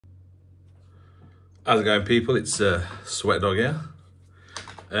How's it going, people? It's Sweat Dog here,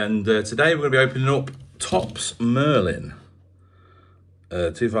 and today we're going to be opening up Topps Merlin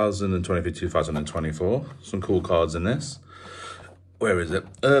 2023-2024. Some cool cards in this. Where is it?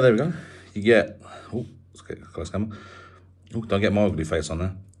 There we go. You get, let's get a close camera. Don't get my ugly face on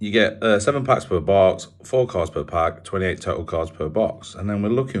there. You get 7 packs per box, 4 cards per pack, 28 total cards per box, and then we're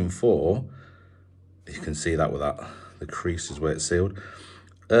looking for, you can see that with that, the crease is where it's sealed.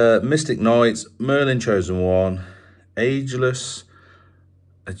 Mystic Knights, Merlin Chosen One, Ageless,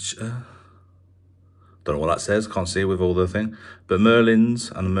 don't know what that says, can't see it with all the thing, but Merlin's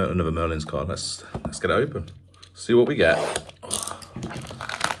and another Merlin's card. Let's get it open, see what we get.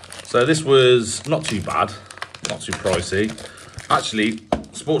 So this was not too bad, not too pricey. Actually,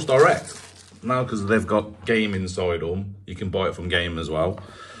 Sports Direct, now because they've got game inside them, you can buy it from game as well.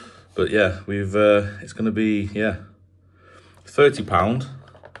 But yeah, we've it's going to be, yeah, £30.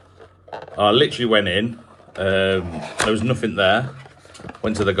 I literally went in, there was nothing there.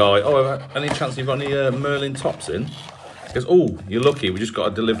 Went to the guy, oh, any chance you've got any Merlin Topps in? He goes, oh, you're lucky, we just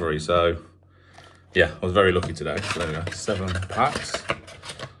got a delivery. So, yeah, I was very lucky today. So there we go, 7 packs.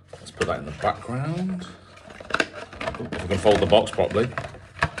 Let's put that in the background. Ooh, if we can fold the box properly.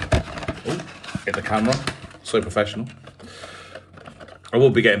 Ooh, get the camera, so professional. I will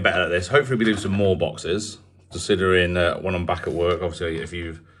be getting better at this. Hopefully we'll be doing some more boxes, considering when I'm back at work. Obviously, if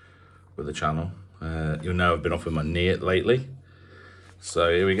you've with the channel, you'll know I've been off with my knee lately. So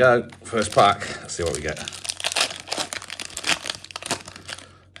here we go, first pack. Let's see what we get.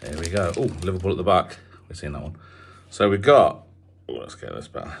 Here we go. Oh, Liverpool at the back. We've seen that one. So we've got, let's get this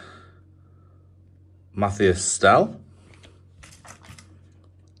back. Matthias Stell.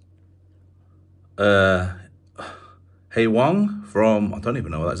 Hey Wong from, I don't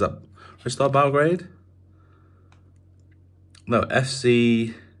even know what that is. That Crystal Belgrade? No,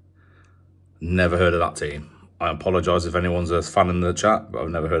 FC. Never heard of that team. I apologise if anyone's a fan in the chat, but I've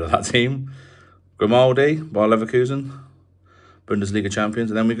never heard of that team. Grimaldi by Leverkusen, Bundesliga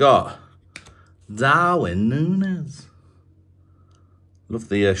champions. And then we got Darwin Núñez. Love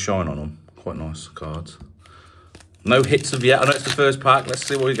the shine on them. Quite nice cards. No hits of yet. I know it's the first pack. Let's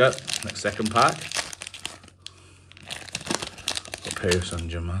see what we got. Next second pack. Got Paris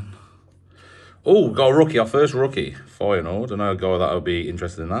Saint-Germain. Oh, got a rookie. Our first rookie. Final. Don't know a guy that would be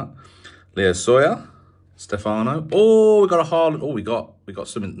interested in that. Leo Sawyer, Stefano. Oh, we got a Haaland. Oh, we got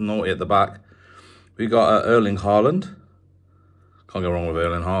something naughty at the back. We got Erling Haaland. Can't go wrong with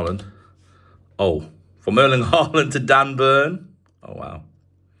Erling Haaland. Oh, from Erling Haaland to Dan Burn. Oh, wow.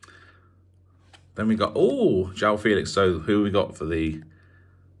 Then we got, oh, João Felix. So who we got for the,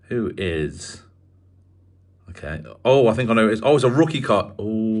 who is, okay. Oh, I think I know it is. Oh, it's a rookie card.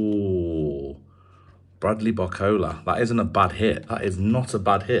 Oh, Bradley Barcola. That isn't a bad hit. That is not a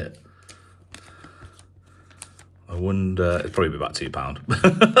bad hit. I wonder, it'd probably be about £2.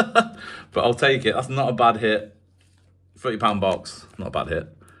 But I'll take it. That's not a bad hit. £30 box, not a bad hit.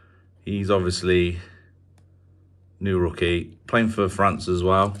 He's obviously new rookie, playing for France as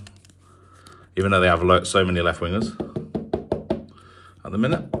well. Even though they have so many left wingers at the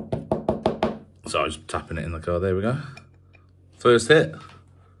minute. So I was tapping it in the card. There we go. First hit.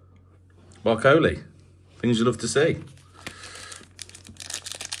 Barcola. Things you love to see.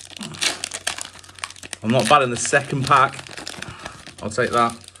 I'm not bad in the second pack. I'll take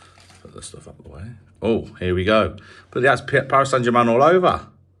that. Put this stuff out of the way. Oh, here we go. But that's Paris Saint-Germain all over.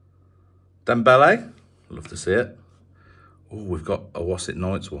 Dembele. Love to see it. Oh, we've got a what's it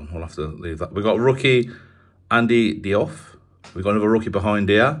Knights one. We'll have to leave that. We've got rookie Andy Diouf. We've got another rookie behind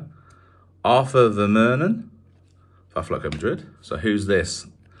here. Arthur Vermaelen for Atletico Madrid. So who's this?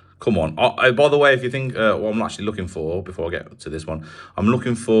 Come on. By the way, if you think what I'm actually looking for, before I get to this one, I'm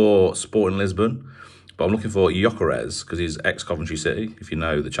looking for Sporting Lisbon. But I'm looking for Gyökeres because he's ex-Coventry City. If you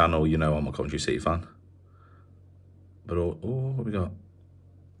know the channel, you know I'm a Coventry City fan. But, oh, what we got?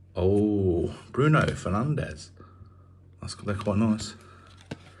 Oh, Bruno Fernandes. They're quite nice.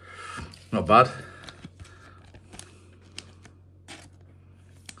 Not bad.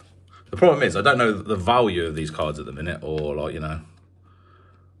 The problem is I don't know the value of these cards at the minute, or like, you know,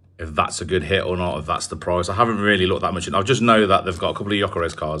 if that's a good hit or not, if that's the price. I haven't really looked that much in. I just know that they've got a couple of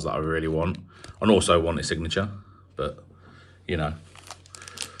Gyökeres cards that I really want, and also want his signature. But, you know,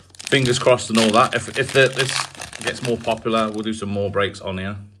 fingers crossed and all that. If this gets more popular, we'll do some more breaks on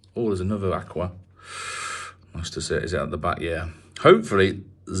here. Oh, there's another Aqua. Nice to see it. Is it at the back? Yeah. Hopefully,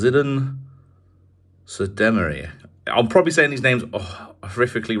 Zidane Sedemiri. I'm probably saying these names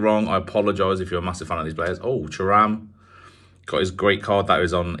horrifically wrong. I apologise if you're a massive fan of these players. Oh, Thuram. Got his great card that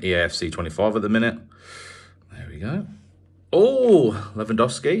is on EAFC 25 at the minute. There we go. Oh,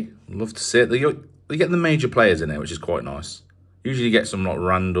 Lewandowski. Love to see it. you get the major players in here, which is quite nice. Usually you get some like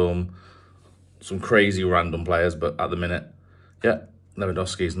random, some crazy random players, but at the minute, yeah,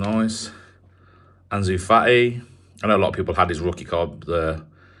 Lewandowski's nice. Ansu Fati. I know a lot of people had his rookie card.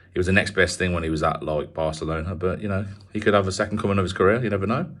 He was the next best thing when he was at like Barcelona, but you know, he could have a second coming of his career. You never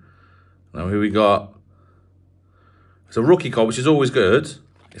know. Now who we got? It's a rookie card, which is always good.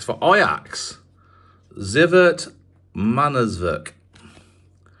 It's for Ajax. Zivert Manasvik.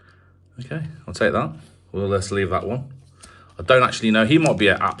 Okay, I'll take that. Well, let's leave that one. I don't actually know. He might be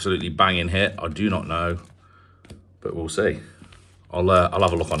an absolutely banging hit. I do not know, but we'll see. I'll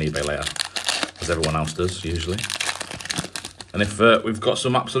have a look on eBay later, as everyone else does usually. And if we've got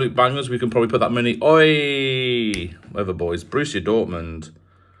some absolute bangers, we can probably put that money. Oi, whatever, boys. Borussia Dortmund.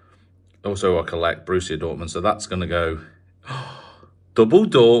 Also, I collect Borussia Dortmund, so that's gonna go. Double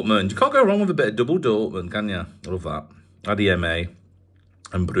Dortmund. You can't go wrong with a bit of double Dortmund, can you? I love that. ADMA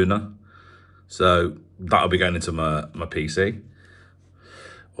and Brunner. So that'll be going into my PC.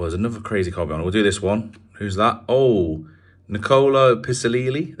 Well, there's another crazy card on. We'll do this one. Who's that? Oh, Nicola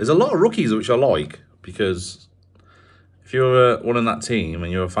Pisolili. There's a lot of rookies which I like, because if you're one in that team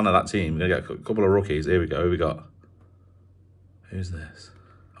and you're a fan of that team, you're going to get a couple of rookies. Here we go. Who we got? Who's this?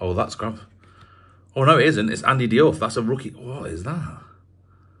 Oh, that's Grab. Oh, no, it isn't. It's Andy Diouf. That's a rookie. What is that?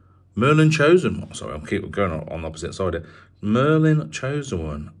 Merlin Chosen One. Sorry, I'll keep going on the opposite side here. Merlin Chosen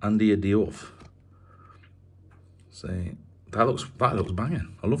One. Andy Diouf. See, that looks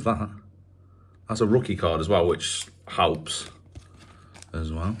banging. I love that. That's a rookie card as well, which helps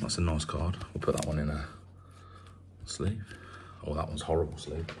as well. That's a nice card. We'll put that one in a sleeve. Oh, that one's horrible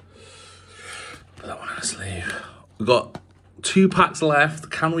sleeve. Put that one in a sleeve. We've got 2 packs left.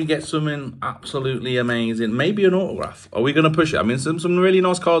 Can we get something absolutely amazing? Maybe an autograph. Are we going to push it? I mean, some really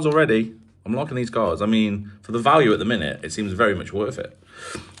nice cards already. I'm liking these cards. I mean, for the value at the minute, it seems very much worth it.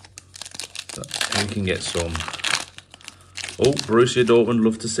 But we can get some. Oh, Borussia Dortmund.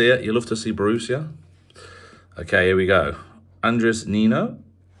 Love to see it. You love to see Borussia. Okay, here we go. Andres Nino.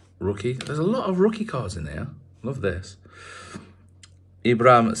 Rookie. There's a lot of rookie cards in there. Love this.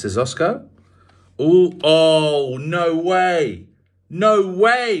 Ibrahim Sizosko. Oh, no way. No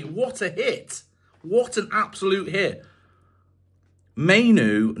way. What a hit. What an absolute hit.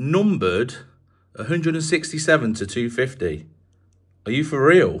 Mainu numbered 167 to 250. Are you for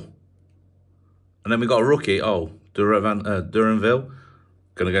real? And then we got a rookie. Oh, Duranville.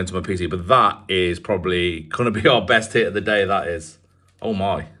 Going to go into my PC. But that is probably going to be our best hit of the day, that is. Oh,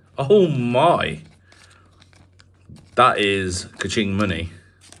 my. Oh, my. That is ka-ching money.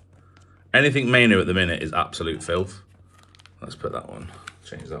 Anything Mainu at the minute is absolute filth. Let's put that one.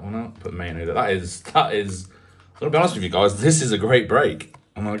 Change that one out. Put Mainu. That is. I'm gonna be honest with you guys. This is a great break.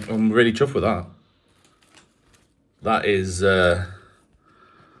 I'm really chuffed with that. That is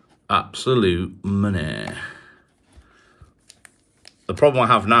absolute money. The problem I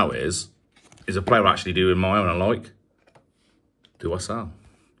have now is a player actually doing my own. I like. Do I sell?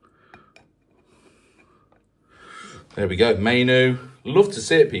 There we go. Mainu. Love to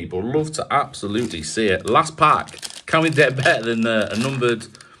see it, people. Love to absolutely see it. Last pack. Can we get better than a numbered,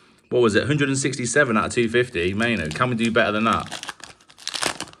 what was it, 167 out of 250? Mainu. Can we do better than that?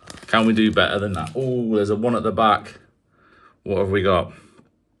 Can we do better than that? Oh, there's a one at the back. What have we got?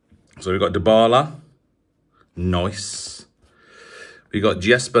 So we've got Dybala. Nice. We got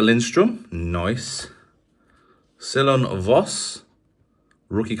Jesper Lindstrom. Nice. Silon Voss.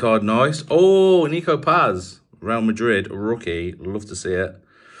 Rookie card, nice. Oh, Nico Paz. Real Madrid, rookie. Love to see it.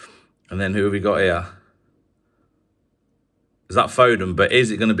 And then who have we got here? Is that Foden? But is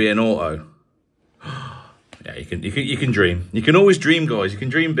it going to be an auto? Yeah, you can dream. You can always dream, guys. You can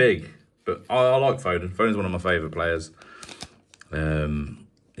dream big. But I like Foden. Foden's one of my favourite players.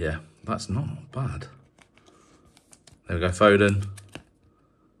 Yeah, that's not bad. There we go, Foden.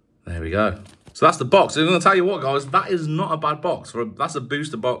 There we go. So that's the box. I'm going to tell you what, guys. That is not a bad box. That's a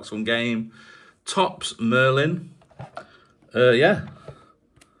booster box from Game Topps Merlin. Yeah,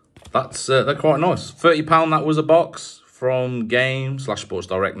 they're quite nice. £30 that was a box from Game / Sports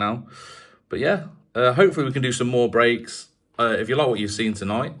Direct now. But yeah, hopefully we can do some more breaks. If you like what you've seen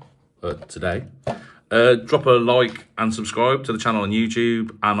tonight, today, drop a like and subscribe to the channel on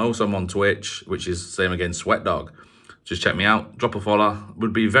YouTube, and also I'm on Twitch, which is same again, Sweat Dog. Just check me out. Drop a follow.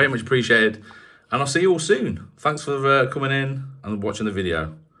 Would be very much appreciated. And I'll see you all soon. Thanks for coming in and watching the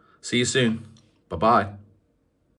video. See you soon. Bye-bye.